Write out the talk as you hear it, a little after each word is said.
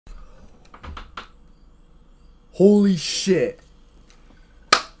Holy shit.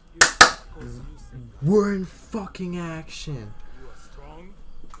 We're in fucking action.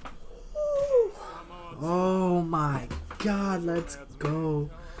 Oh my god, let's go.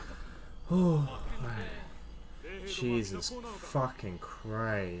 Oh, Jesus fucking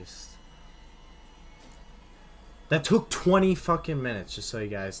Christ. That took 20 fucking minutes, just so you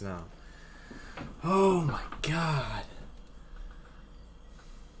guys know. Oh my god.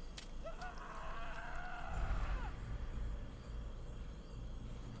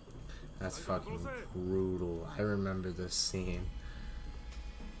 That's fucking brutal. I remember this scene.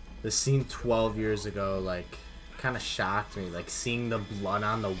 This scene 12 years ago, like, kind of shocked me. Like, seeing the blood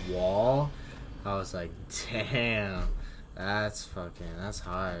on the wall, I was like, damn. That's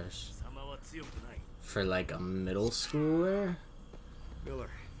harsh. For, like, a middle schooler?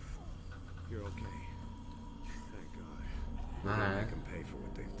 Miller, you're okay. Thank God. Alright.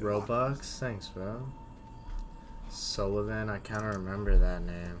 Robux? Thanks, bro. Sullivan, I kind of remember that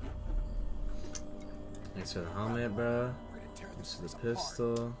name. Thanks for the helmet, bro. Thanks for the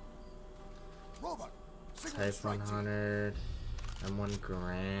pistol. Type 100. M1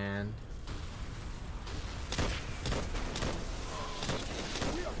 grand.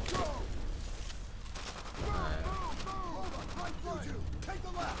 Alright.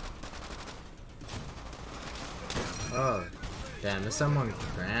 Oh, damn, this M1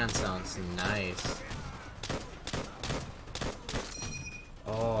 grand sounds nice.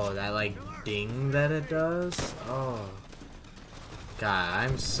 Oh, that like ding that it does? Oh. God,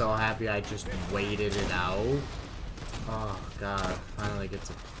 I'm so happy I just waited it out. Oh god, finally get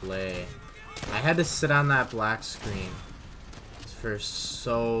to play. I had to sit on that black screen for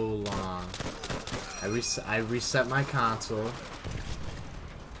so long. I reset my console.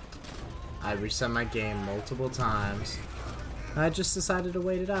 I reset my game multiple times. I just decided to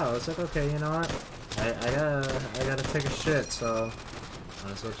wait it out. I was like, okay, you know what? I gotta take a shit, so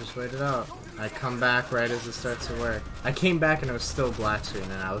might as well just wait it out. I come back right as it starts to work. I came back and it was still black screen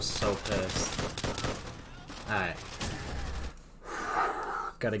and I was so pissed. Alright.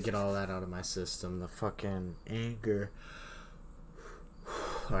 Gotta get all that out of my system. The fucking anger.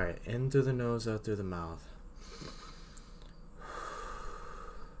 Alright, in through the nose, out through the mouth.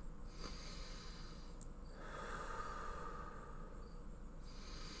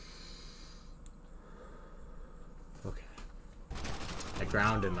 Okay. I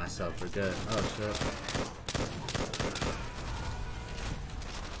grounded myself. We're good. Oh shit.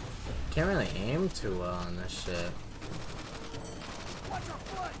 Can't really aim too well on this shit.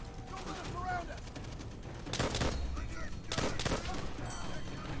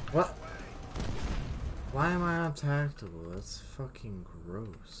 What? Why am I untactable? That's fucking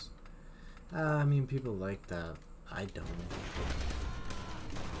gross. I mean, people like that. I don't.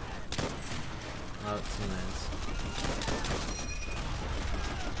 Oh, it's nice.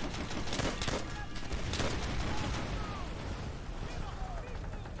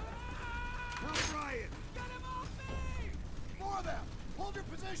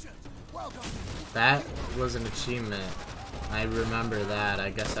 That was an achievement. I remember that. I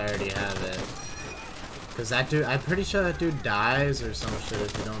guess I already have it. Cause that dude, I'm pretty sure that dude dies or some shit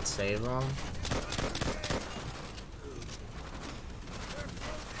if you don't save him.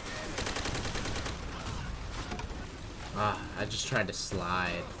 Ah, I just tried to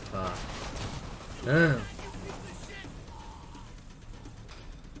slide. Fuck. Damn.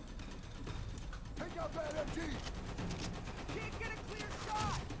 Take out that MG. Can't get a clear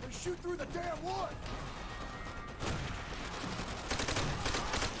shot. They shoot through the damn wood.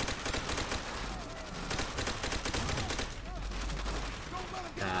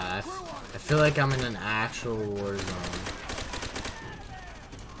 I feel like I'm in an actual war zone.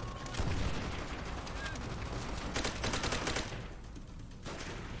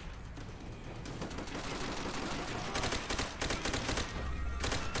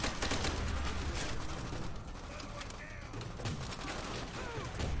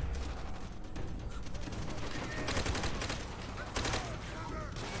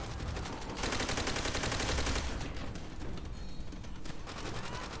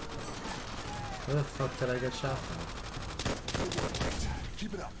 Where the fuck did I get shot from?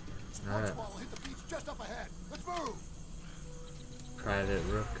 Keep it up. Alright. Hit the beach just up ahead. Let's move. Private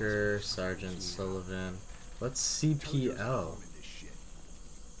Rooker, Sergeant Sullivan. What's CPL?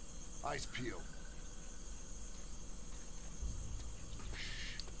 Eyes peeled.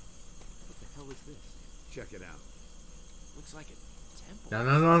 What the hell is this? Check it out. Looks like a temple.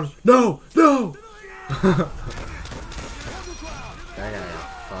 No! That guy got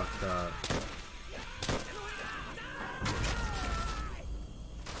fucked up.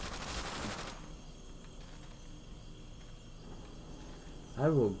 I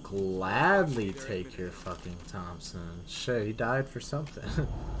will gladly take your fucking Thompson. Shit, he died for something.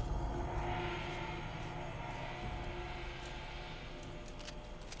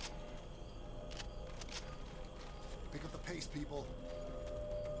 Pick up the pace, people.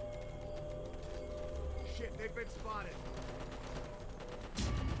 Shit, they've been spotted. They're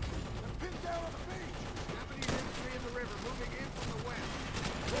pinned down on the beach. Japanese infantry in the river, moving in from the west.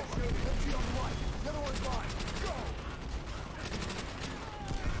 MG on the right. The other one's mine. Go!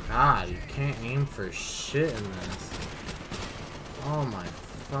 God, you can't aim for shit in this. Oh my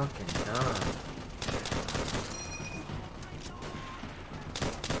fucking god.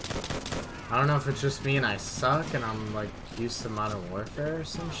 I don't know if it's just me and I suck and I'm like used to Modern Warfare or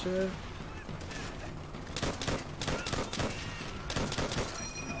some shit.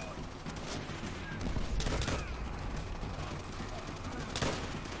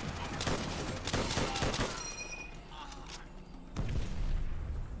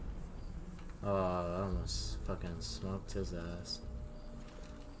 Oh, I almost fucking smoked his ass.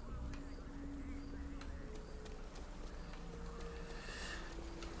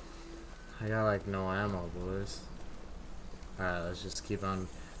 I got like no ammo, boys. Alright, let's just keep on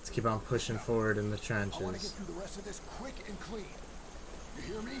pushing forward in the I want to get trenches. through the rest of this quick and clean. You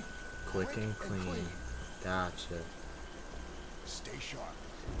hear me? Quick and clean. Gotcha. Stay sharp.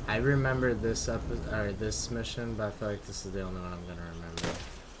 I remember this this mission, but I feel like this is the only one I'm gonna remember.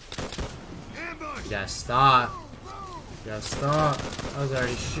 Ambush! You gotta stop. You gotta stop.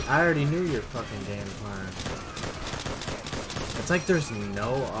 I already knew your fucking game plan. It's like there's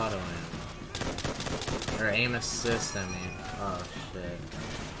no auto aim. Or aim assist, I mean. Oh shit.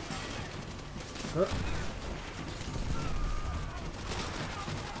 Oh.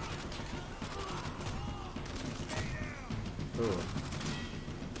 Ooh.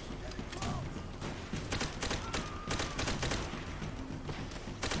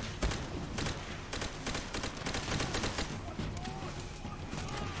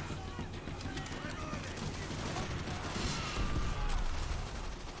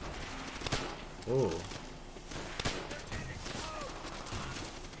 Ooh.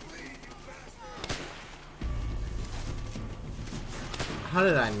 How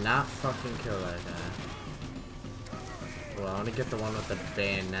did I not fucking kill that guy? Well, I want to get the one with the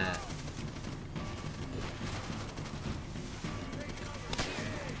bayonet.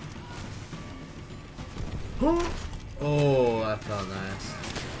 Oh, that felt nice.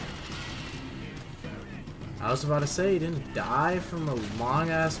 I was about to say, he didn't die from a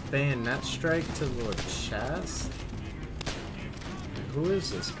long-ass bayonet strike to the chest? Who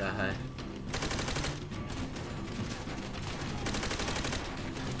is this guy?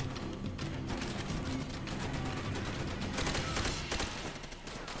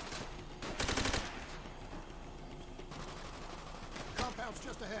 Compound's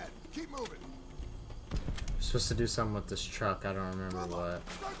just ahead. Keep moving. Supposed to do something with this truck, I don't remember what.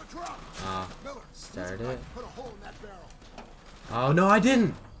 Start the truck. Ah, Miller, start use the it. pipe. Put a hole in that barrel. Oh, no, I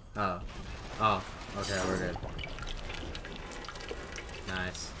didn't! Oh. Oh, okay, we're good.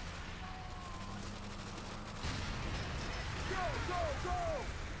 Nice. Go, go, go!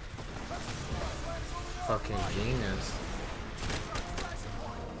 Fucking genius.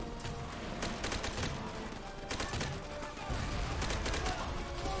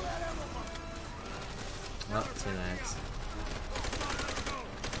 Oh, teammates.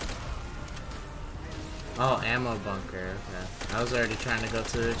 Oh, ammo bunker. Okay. I was already trying to go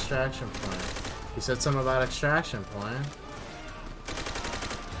to the extraction point. You said something about extraction point.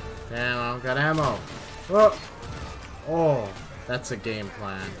 Damn, I don't got ammo. Oh, oh, that's a game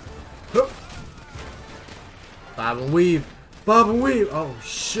plan. Bob and weave. Bob and weave. Oh,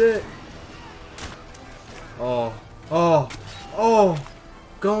 shit. Oh, oh, oh.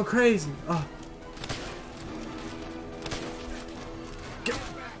 Going crazy. Oh.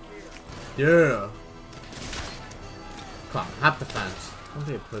 Yeah. Come on, hop the fence. Don't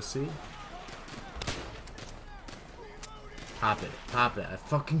be a pussy. Hop it, hop it. I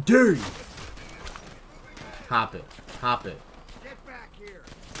fucking dare you. Hop it, hop it. Get back here!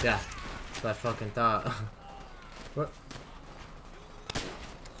 Yeah, that's what I fucking thought. What?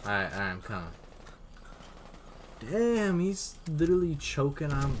 Alright, I'm coming. Damn, he's literally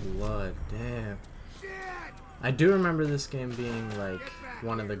choking on blood. Damn. Shit! I do remember this game being like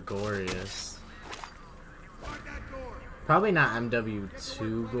one of the goriest. Guard that door! Probably not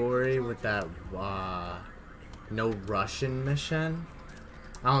MW2 gory with that no Russian mission.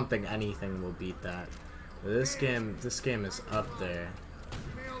 I don't think anything will beat that. But this game is up there. You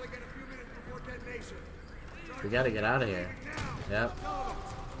may only get a few minutes before detonation. We gotta get out of here. Yep.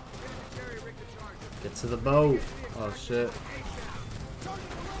 Carry Rick to charge. Get to the boat. Oh shit. Target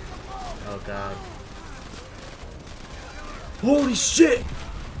Oh god. Holy shit!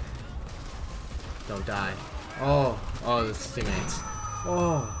 Don't die. Oh, oh, this is teammates.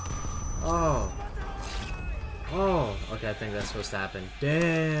 Oh, oh, oh. Okay, I think that's supposed to happen.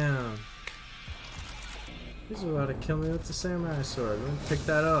 Damn. He's about to kill me with the samurai sword. Let me pick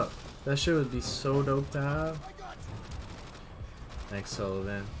that up. That shit would be so dope to have. Thanks,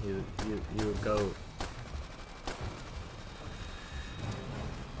 Sullivan. You a goat.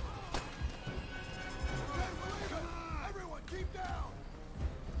 Everyone, keep down.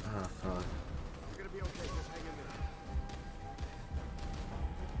 Oh fuck. You're gonna be okay. Just hang in there.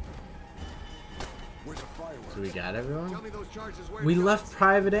 Where's the fireworks? So we got everyone? Tell me those charges where We it left goes.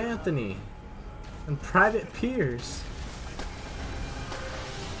 Private Anthony and Private Pierce.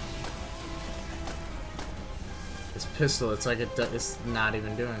 This pistol, it's like it's not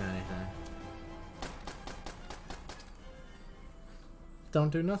even doing anything. Don't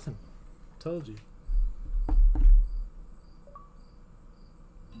do nothing. Told you.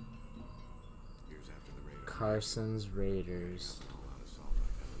 Years after the raid on Carson's Raiders. all-out assault on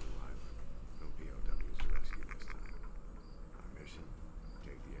Evan Island. No POWs to rescue this time. Our mission: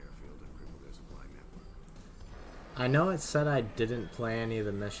 take the airfield and cripple their supply network. I know it said I didn't play any of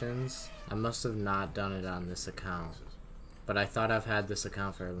the missions. I must have not done it on this account. But I thought I've had this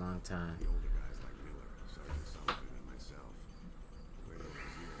account for a long time. The older guys like Miller, Sergeant Sullivan, and myself. We're the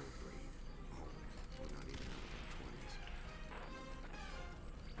zero grade. Old. We're not even in our 20s.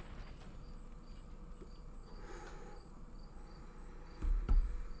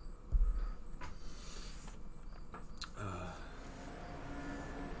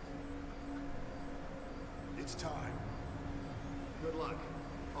 It's time. Good luck,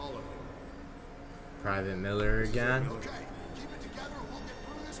 all of you. Private Miller again. Okay, keep it together and we'll get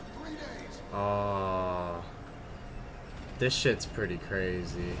through this in 3 days. Oh, this shit's pretty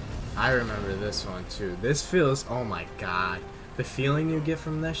crazy. I remember this one too. This feels, oh my god, the feeling you get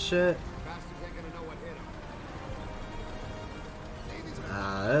from this shit. Bastards ain't gonna know what hit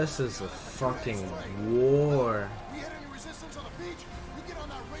them. This is a fucking war. We hit any resistance on the beach, we get on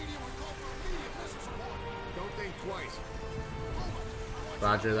that radio and call for immediate missile support. Don't think twice.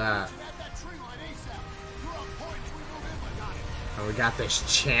 Roger that. At that tree line ASAP. You're on point as we move in, my guy. And we got this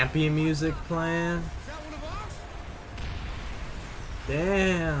champion music playing. Is that one of ours?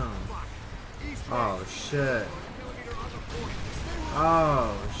 Damn. East Oh shit. kilometer on the point.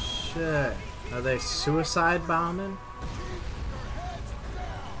 Oh shit. Are they suicide bombing?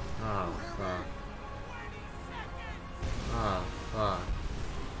 Oh fuck. Oh fuck.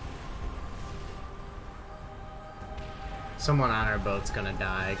 Someone on our boat's gonna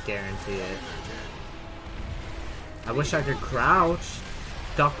die, I guarantee it. I wish I could crouch,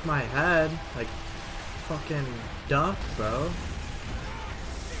 duck my head, like fucking duck, bro.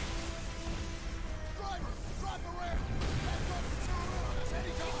 Driver, drop the ramp. That's up to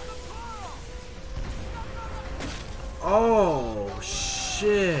anytime. Oh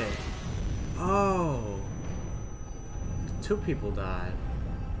shit. Oh. 2 people died.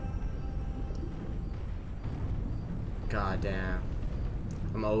 God damn.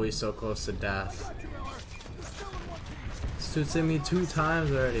 I'm always so close to death. This dude's hit me 2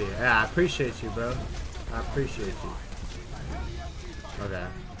 times already. Yeah, I appreciate you, bro. I appreciate you. Okay.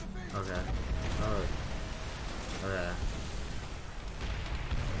 Okay. Oh. Okay.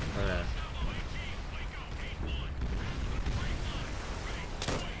 Okay.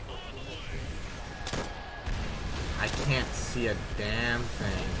 I can't see a damn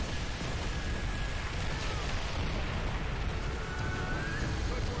thing.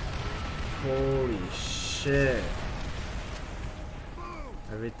 Holy shit.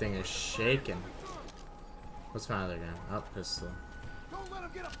 Everything is shaking. What's my other gun? Oh, pistol. Don't let him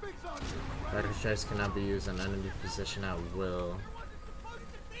get a fix on you. Rocket strikes cannot be used in enemy position at will.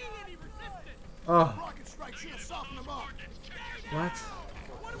 Oh, Rocket strike should have softened him up. what?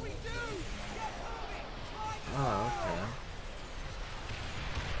 What do we do? Oh,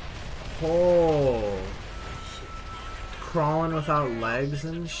 okay. Oh. Crawling without legs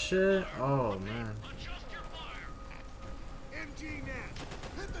and shit? Oh, man. MG net.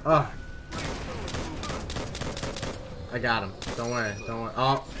 Oh. I got him. Don't worry. Don't worry.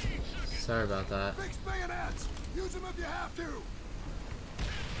 Oh. Sorry about that. Fix bayonets. Use them if you have to.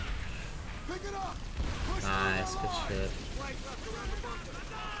 Pick it up. Push Nice. through Good the line. shit. Flank left around the bunker.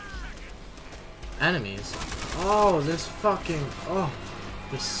 Enemies. Oh, this fucking. Oh.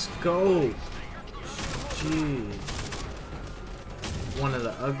 The scope. Jeez. One of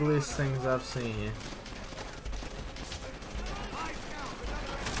the ugliest things I've seen.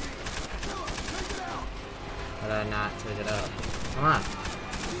 How did I not take it up? Come on.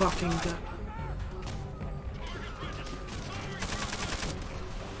 fucking guy.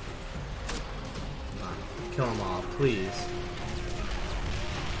 Come on, kill them all, please.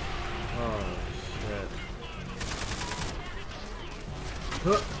 Oh shit.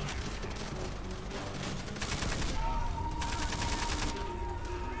 Huh.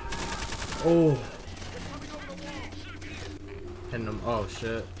 Oh. Hitting him. Oh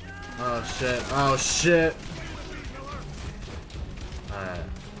shit. Oh shit. Oh shit. Alright.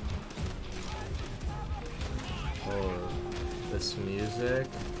 Oh, this music.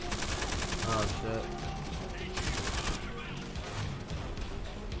 Oh shit.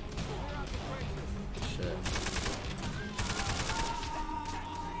 Shit.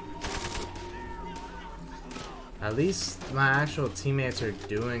 At least my actual teammates are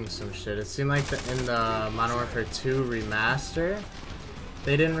doing some shit. It seemed like in the Modern Warfare 2 remaster,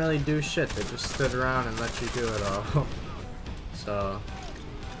 they didn't really do shit. They just stood around and let you do it all. So,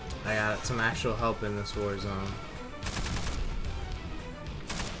 I got some actual help in this war zone.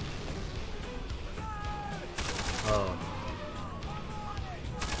 Oh.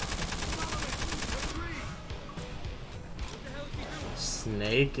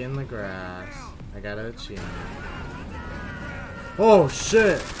 Snake in the grass. I got an achievement. Oh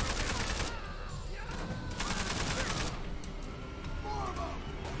shit!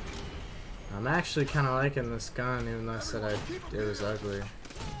 I'm actually kind of liking this gun, even though I said it was ugly.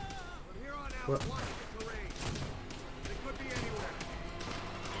 What?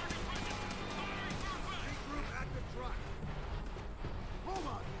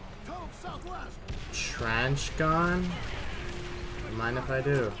 Trench gun? Don't mind if I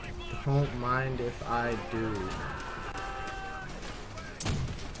do. Don't mind if I do.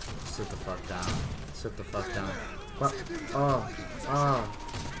 Sit the fuck down. Sit the fuck down. What? Oh. Oh.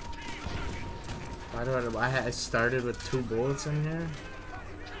 Why do I started with 2 bullets in here?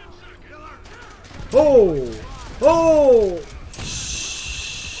 Oh! Oh!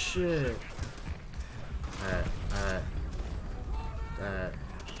 Shit. Alright, alright. Alright.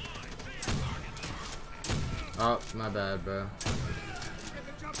 Oh, my bad, bro.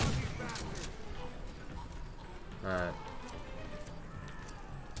 Alright.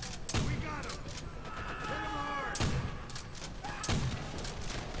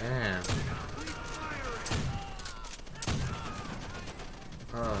 Damn.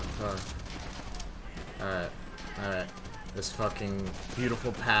 Oh, fuck. Alright. Alright. This fucking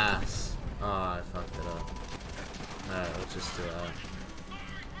beautiful pass. Oh, I fucked it up. Alright, let's just do that.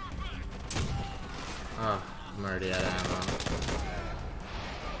 Oh, I'm already out of ammo.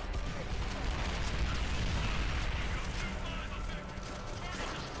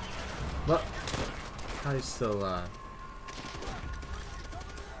 What? How are you still alive?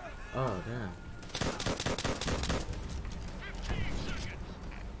 Oh, damn.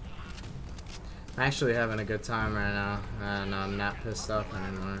 I'm actually having a good time right now, and I'm not pissed off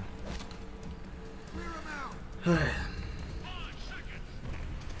anymore. I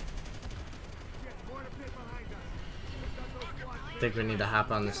think we need to hop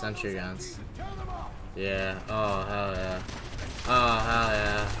on the sentry guns. Yeah. Oh, hell yeah. Oh, hell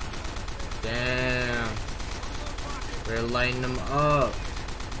yeah. Damn. We're lighting them up.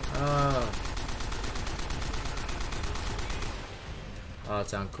 Oh. Oh,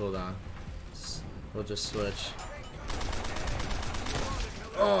 it's on cooldown. We'll just switch.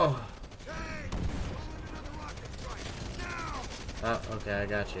 Oh. Oh, okay, I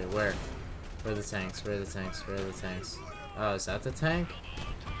got you. Where? Where are the tanks? Where are the tanks? Where are the tanks? Oh, is that the tank?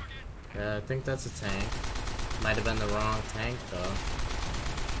 Yeah, I think that's a tank. Might have been the wrong tank, though.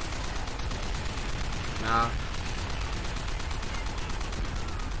 No.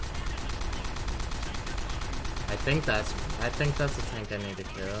 I think that's the tank I need to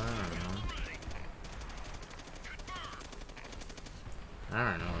kill. I don't know. I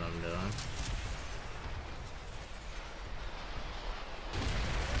don't know what I'm doing.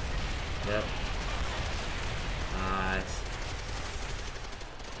 Yep. Nice.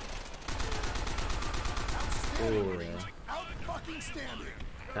 Ooh, yeah.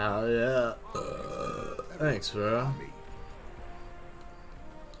 Hell yeah. Thanks, bro.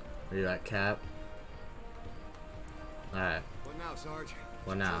 Where you at, Cap? Alright. What now, Sarge?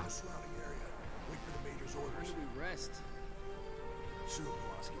 What now? Wait for the major's orders. Rest. Soon,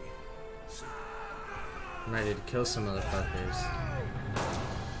 Kowalski. Soon. I'm ready to kill some motherfuckers.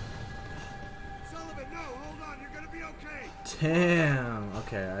 Sullivan, no, hold on, you're gonna be okay. Damn!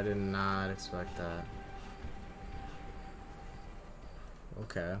 Okay, I did not expect that.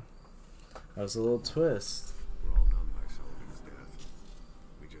 Okay. That was a little twist. We're all numb by Sullivan's death.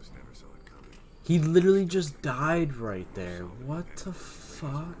 We just never saw it coming. He literally just died right there. What the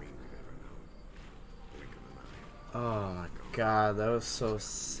fuck? Oh my god, that was so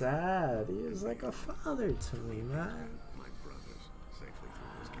sad. He was like a father to me, man. My brothers safely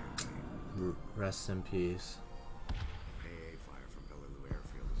through this campaign. Rest in peace. AA fire from Belleau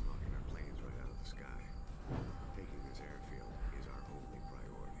Airfield is knocking our planes right out of the sky. Taking this airfield is our only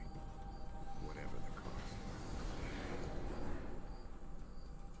priority. Whatever the cost.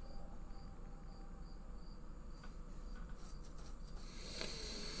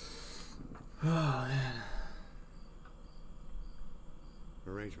 Oh man.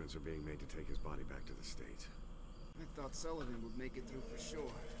 Arrangements are being made to take his body back to the States. I thought Sullivan would make it through for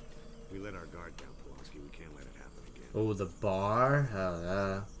sure. We let our guard down, Pulaski. We can't let it happen again. Oh, the bar? Hell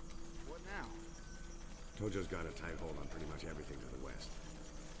yeah. What now? Tojo's got a tight hold on pretty much everything to the west.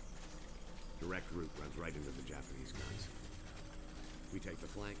 Direct route runs right into the Japanese guns. We take the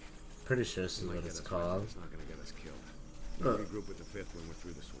flank. Pretty sure this is Might what get it's us called. It's not gonna get us killed. We'll regroup with the 5th when we're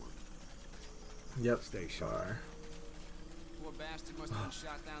through the swamp. Yep. Stay sharp. Bar. Poor bastard must have been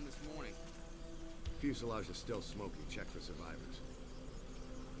shot down this morning. Fuselage is still smoking. Check for survivors.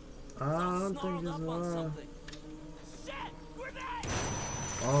 I don't think it's something. Shit! Grenade!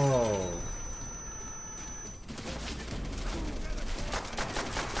 Oh.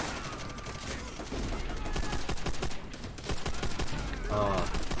 Oh.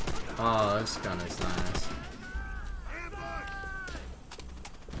 Oh, this gun is nice.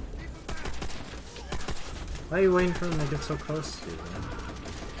 Why are you waiting for him to get so close to you, man?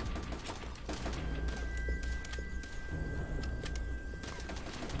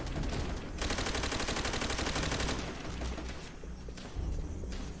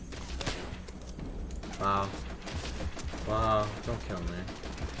 Wow. Wow. Don't kill me.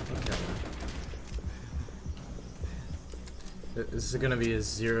 Don't kill me. This is gonna be a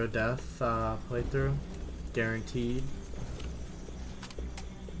 0 death playthrough. Guaranteed.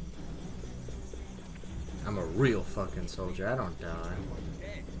 I'm a real fucking soldier. I don't die.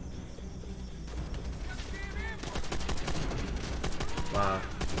 Wow.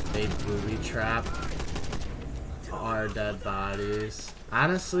 They booby trap our dead bodies.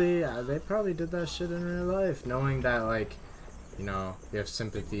 Honestly, they probably did that shit in real life, knowing that, like, you know, we have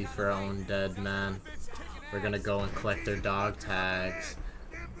sympathy for our own dead men. We're gonna go and collect their dog tags.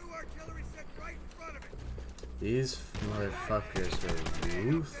 These motherfuckers were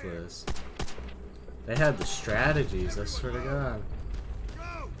ruthless. They had the strategies, I swear to God.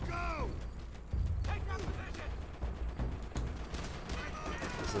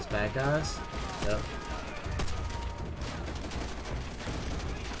 Is this bad guys? Yep.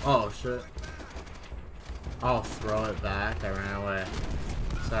 Oh shit. I'll throw it back. I ran away.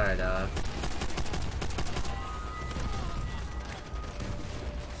 Sorry, dog.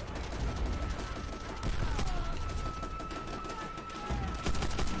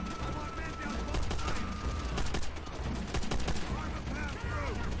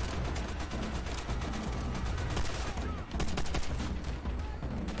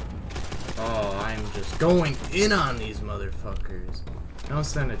 Oh, I'm just going in on these motherfuckers. I don't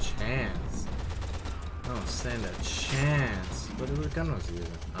stand a chance. I don't stand a chance. What gun was he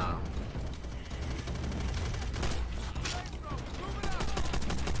using? Oh.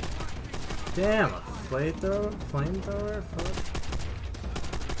 Damn, a flamethrower? Flamethrower? Fuck.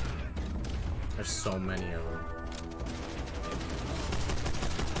 There's so many of them.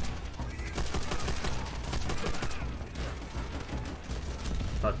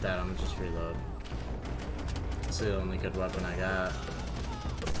 Fuck that, I'm gonna just reload. It's the only good weapon I got.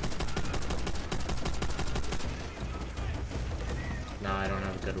 No, I don't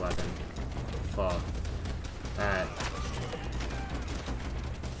have a good weapon. Fuck. Alright.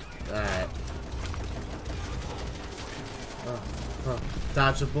 Alright. Oh.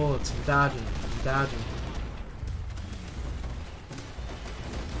 Dodge the bullets. I'm dodging. I'm dodging.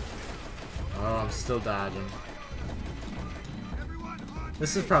 Oh, I'm still dodging.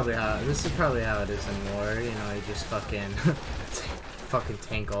 This is probably how it is in war, you know, you just fucking fucking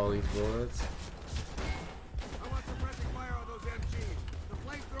tank all these bullets. I want some pressing fire on those MGs. The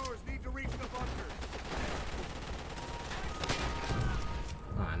flamethrowers need to reach the bunkers.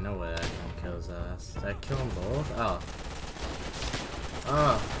 Oh, no way that can kill his ass. Did I kill them both? Oh.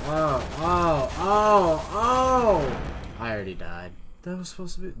 Oh! I already died. That was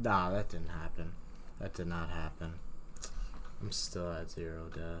supposed to be. Nah, that didn't happen. That did not happen. I'm still at 0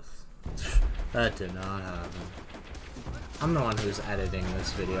 death. That did not happen. I'm the one who's editing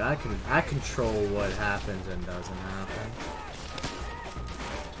this video. I control what happens and doesn't happen.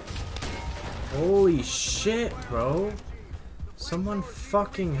 Holy shit, bro. Someone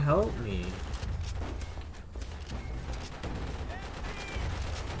fucking help me.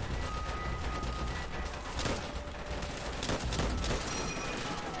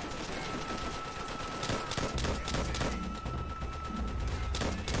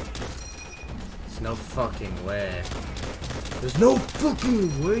 No fucking way. There's no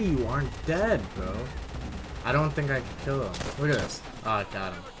fucking way you aren't dead, bro. I don't think I can kill him. Look at this. Oh, I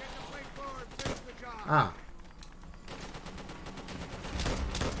got him. Ah.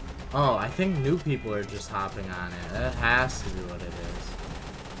 Oh, I think new people are just hopping on it. That has to be what it is.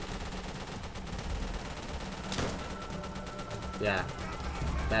 Yeah.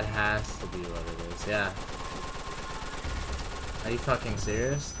 That has to be what it is. Yeah. Are you fucking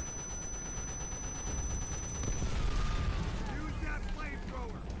serious?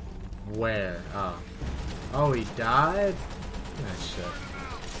 Where? Oh. Oh, he died? Oh, shit.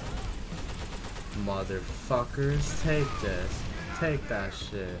 Motherfuckers, take this. Take that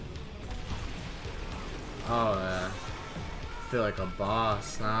shit. Oh, yeah. I feel like a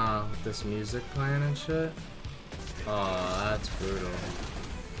boss now with this music playing and shit. Oh, that's brutal.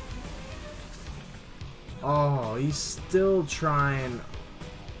 Oh, he's still trying.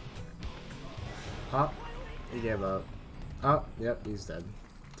 Oh, he gave up. Oh, yep, he's dead.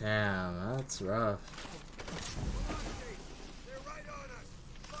 Damn, that's rough. They're right on us.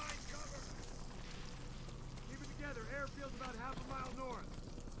 Find cover. Keep it together. Airfield's about half a mile north.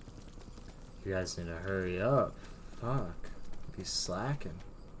 You guys need to hurry up. Fuck. Be slacking.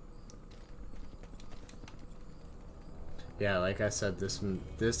 Yeah, like I said, this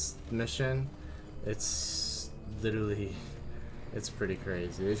mission, it's literally, it's pretty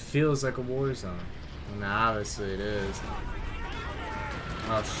crazy. It feels like a war zone. I mean, obviously it is.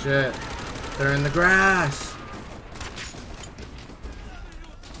 Oh shit. They're in the grass.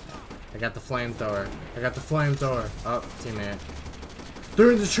 I got the flamethrower. I got the flamethrower. Oh, teammate.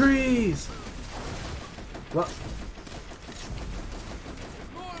 They're in the trees. What?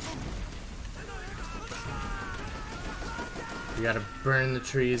 You gotta burn the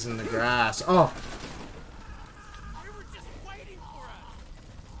trees and the grass. Oh! They were just waiting for us.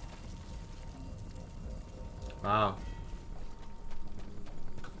 Wow.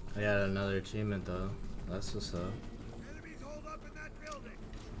 I got another achievement though. That's what's up. Enemies hold up in that building.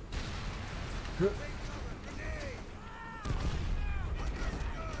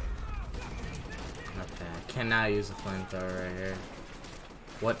 Okay, I cannot use a flamethrower right here.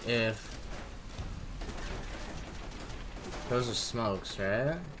 What if... Those are smokes,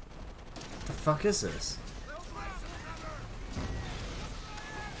 right? What the fuck is this?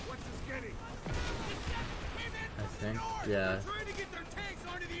 What's this getting? I think, yeah. Trying to get their tanks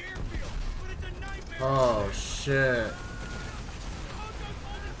onto the airfield, but it's a nightmare. Oh shit.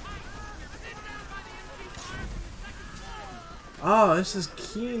 Oh, this is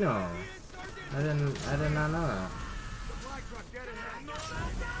Kino. I did not know that. Supply truck, get ahead.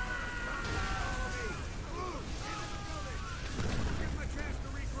 Give them a chance to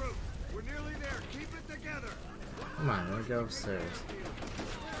regroup. We're nearly there. Keep it together. Come on, let me go upstairs. Clear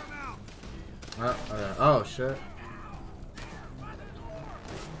them out. Oh, okay. Oh shit.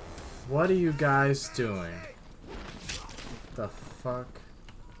 What are you guys doing? The fuck?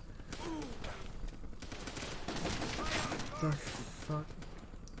 The fuck?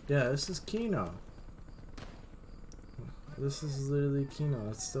 Yeah, this is Kino. This is literally Kino.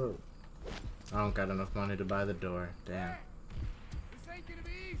 That's dope. I don't got enough money to buy the door. Damn. This ain't gonna be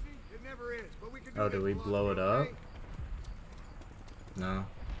easy. It never is, but we can do Oh, this did we along blow it the up? way. No.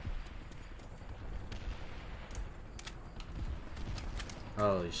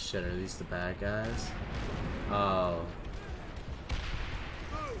 Holy shit, are these the bad guys? Oh.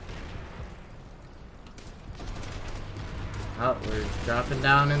 Oh, we're dropping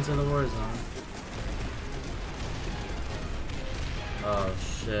down into the war zone. Oh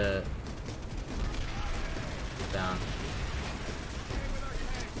shit. Get down.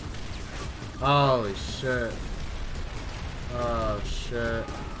 Holy shit. Oh shit.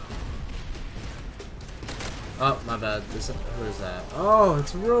 Oh, my bad. Who is that? Oh,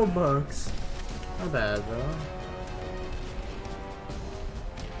 it's Robux. My bad, bro.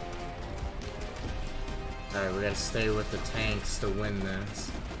 Alright, we gotta stay with the tanks to win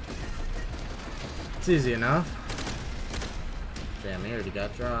this. It's easy enough. Damn, he already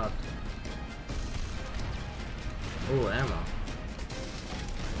got dropped. Ooh, ammo.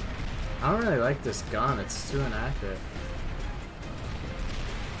 I don't really like this gun. It's too inaccurate.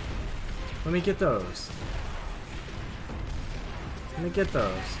 Let me get those. Let me get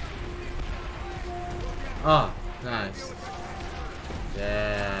those. Oh, nice.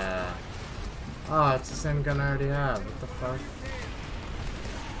 Yeah. Oh, it's the same gun I already have. What the fuck?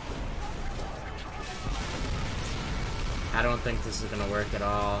 I don't think this is gonna work at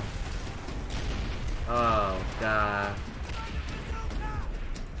all. Oh, God.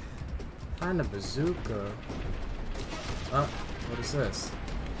 Find a bazooka. Oh, what is this?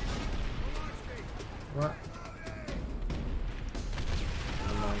 What?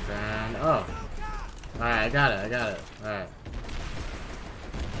 Come on, Grand. Oh. Alright, I got it. Alright.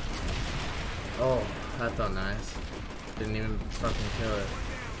 Oh, that felt nice. Didn't even fucking kill it.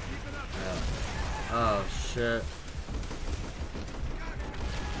 Yeah. Oh, shit.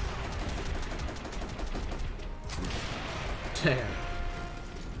 Damn.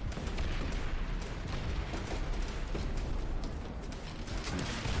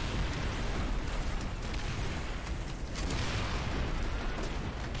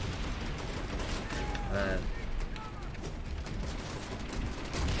 Alright.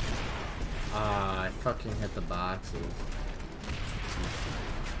 Ah, I fucking hit the boxes.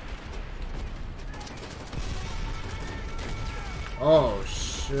 Oh,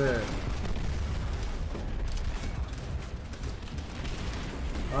 shit.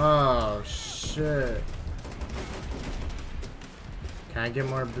 Oh, shit. Can I get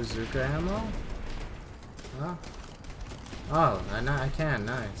more bazooka ammo? Huh? Oh, I can.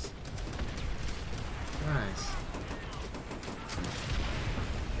 Nice. Nice.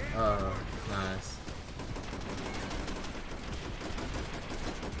 Oh, nice.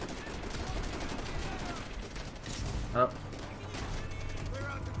 Oh.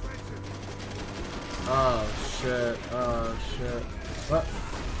 Oh, shit. Oh, shit. What?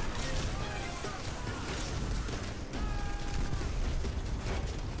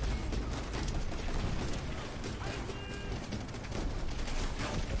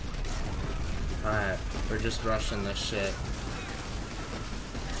 Alright, we're just rushing this shit.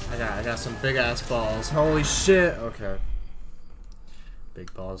 I got some big ass balls. Holy shit! Okay.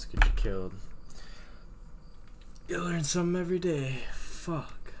 Big balls get you killed. You learn something every day.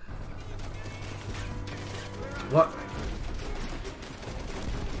 Fuck. What?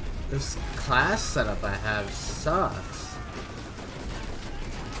 This class setup I have sucks.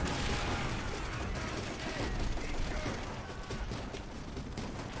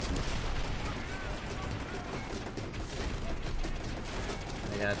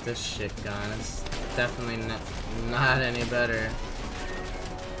 I got this shit gun. It's definitely not any better.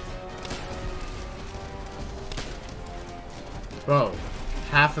 Bro,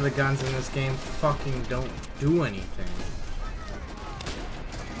 half of the guns in this game fucking don't do anything.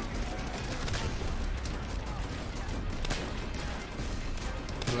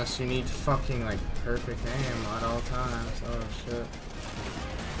 Unless you need fucking like perfect aim at all times. Oh shit.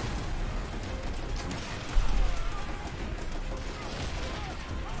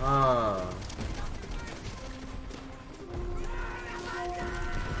 Oh.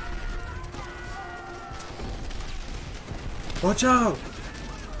 Watch out!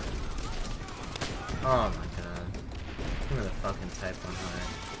 Oh my god. Give me the fucking type 100.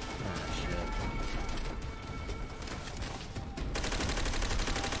 Oh shit.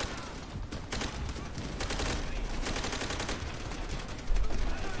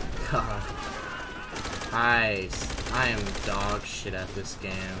 God. I am dog shit at this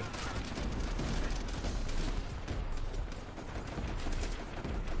game.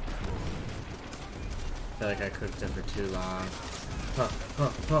 I feel like I cooked it for too long. Huh,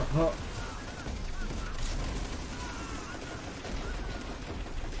 huh, huh, huh.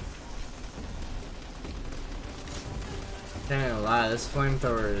 Can't even lie, this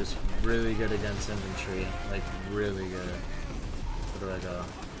flamethrower is really good against infantry. Like, really good. Where do I go?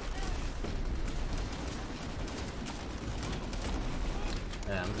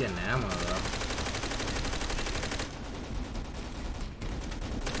 Yeah, I'm getting ammo though.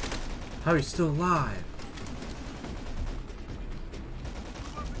 How are you still alive?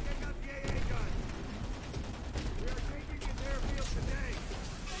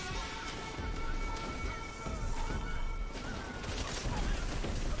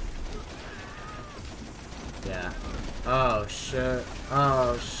 Yeah. Oh shit.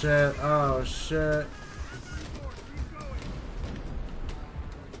 Oh shit. Oh shit.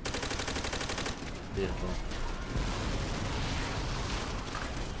 Beautiful.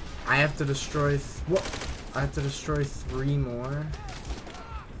 I have to destroy what? I have to destroy 3 more?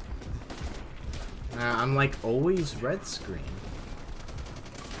 I'm like always red screen.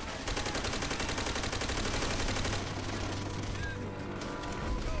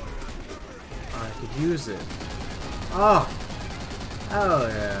 Oh, I could use it. Oh! Oh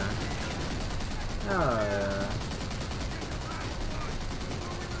yeah. Oh yeah.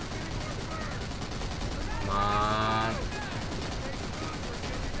 Come on.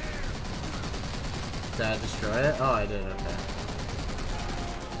 Did I destroy it? Oh, I did, okay.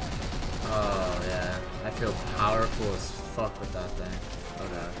 Oh, yeah. I feel powerful as fuck with that thing.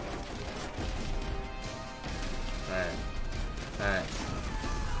 Okay. Alright. Alright.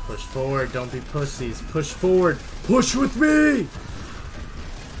 Push forward, don't be pussies. Push forward. Push with me!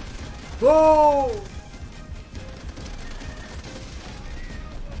 Oh!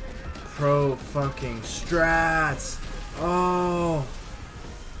 Pro fucking strats. Oh!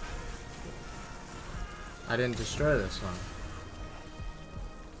 I didn't destroy this one.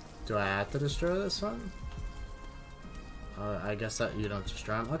 Do I have to destroy this one? I guess that you don't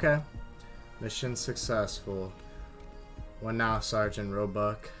destroy them. Okay. Mission successful. What now, Sergeant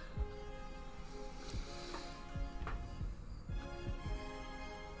Roebuck?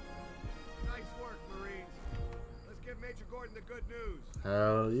 Nice work, Marines. Let's give Major Gordon the good news.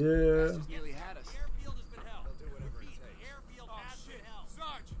 Hell yeah. Just nearly had us. Airfield has been held. They'll do whatever it Repeat, takes. airfield Oh, has shit. been held.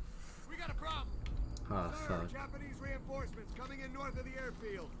 Sarge, we got a problem. Oh, Sir, fuck. Japanese reinforcements coming in north of the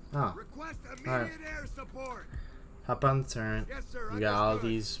airfield. Oh. Request immediate Alright. air support. Hop on the turret. Yes, sir. You got all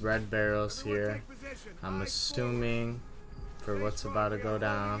understood. these red barrels Everyone here. take position. I'm Eyes assuming for forward. what's Stay about to strong, go we are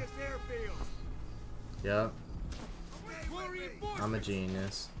holding down. this airfield. Yep. More reinforcements. I'm a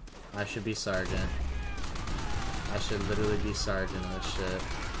genius. I should be sergeant. I should literally be sergeant of this shit.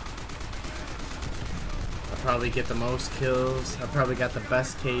 I probably get the most kills. I probably got the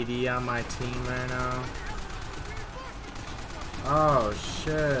best KD on my team right now. Oh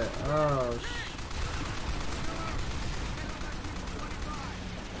shit. Oh shit.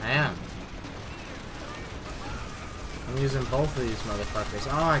 I am. I'm using both of these motherfuckers.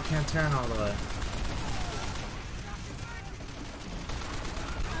 Oh, I can't turn all the way.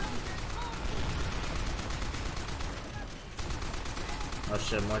 Oh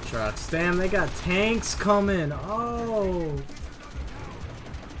shit, more trucks. Damn, they got tanks coming. Oh.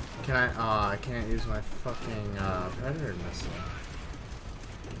 Can I? Oh, I can't use my fucking predator missile.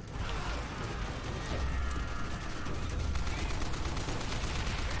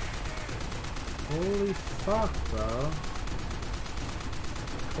 Holy fuck, bro.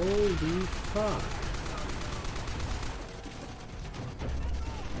 Holy fuck.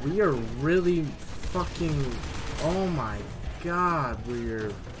 We are really fucking... Oh my god,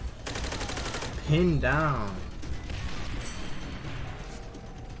 we're pinned down.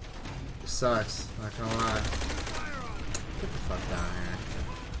 Sucks, not gonna lie. Get the fuck down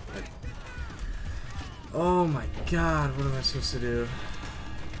here. Oh my god, what am I supposed to do?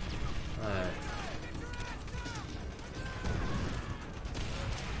 Alright.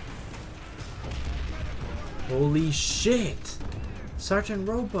 Holy shit! Sergeant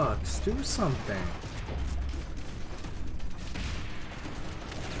Robux, do something.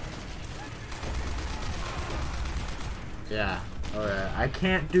 Yeah, alright. I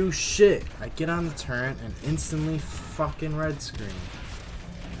can't do shit. I get on the turret and instantly fucking red screen.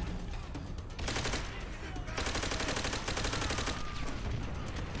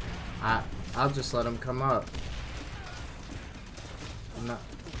 I'll just let him come up. I'm not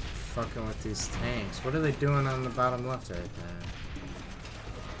fucking with these tanks. What are they doing on the bottom left right there?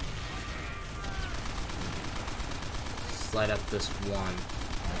 Slide up this one.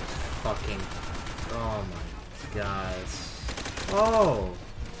 Fucking... Oh my god. Oh!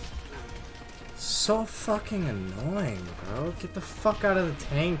 So fucking annoying, bro. Get the fuck out of the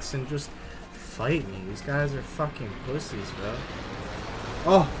tanks and just fight me. These guys are fucking pussies, bro.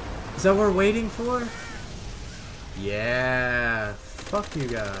 Oh! Is that what we're waiting for? Yeah. Fuck you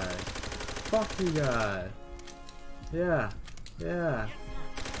guys. Fuck you guys. Yeah. Yeah.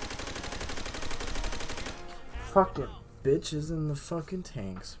 Fucking bitches in the fucking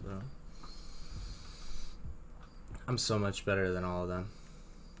tanks, bro. I'm so much better than all of them.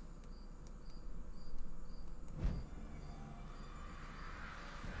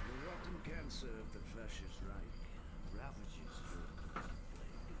 The rotten cancer of the fascist Reich ravages Europe like a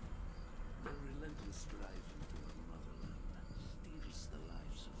plague. Their relentless drive into our motherland steals the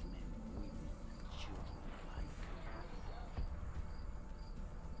lives of men, women, and children alike.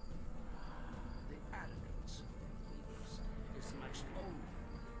 The arrogance of their leaders is matched only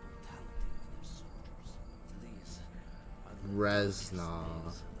by the brutality of their soldiers. These are the Reznov.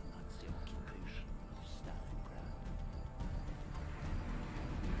 days of the Nazi occupation of Stalingrad.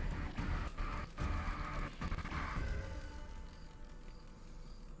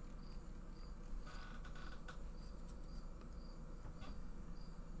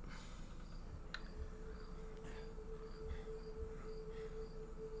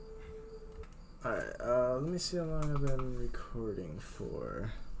 Alright, let me see how long I've been recording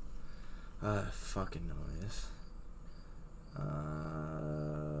for. Fucking noise.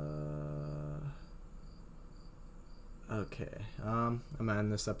 Okay, I'm gonna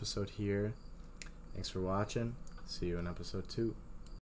end this episode here. Thanks for watching. See you in episode 2.